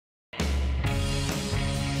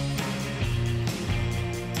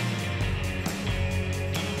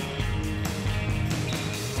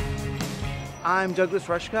I'm Douglas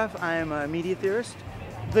Rushkoff. I'm a media theorist.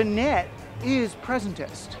 The net is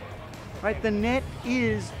presentist, right? The net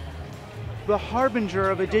is the harbinger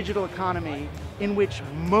of a digital economy in which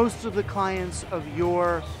most of the clients of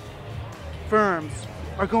your firms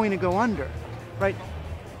are going to go under, right?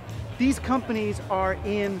 These companies are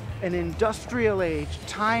in an industrial age,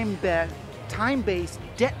 time-based,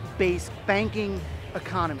 debt-based banking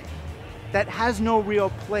economy that has no real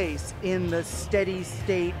place in the steady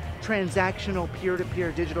state, transactional,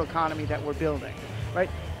 peer-to-peer digital economy that we're building, right?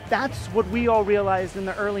 That's what we all realized in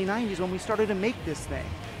the early 90s when we started to make this thing.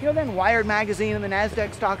 You know, then Wired Magazine and the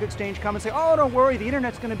NASDAQ Stock Exchange come and say, oh, don't worry, the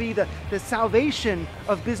internet's gonna be the salvation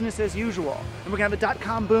of business as usual. And we're gonna have a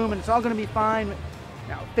dot-com boom and it's all gonna be fine.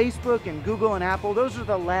 Now, Facebook and Google and Apple, those are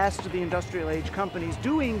the last of the industrial age companies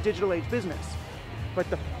doing digital age business. But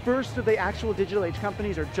the first of the actual digital age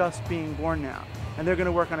companies are just being born now. And they're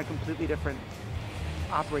gonna work on a completely different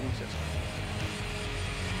operating system.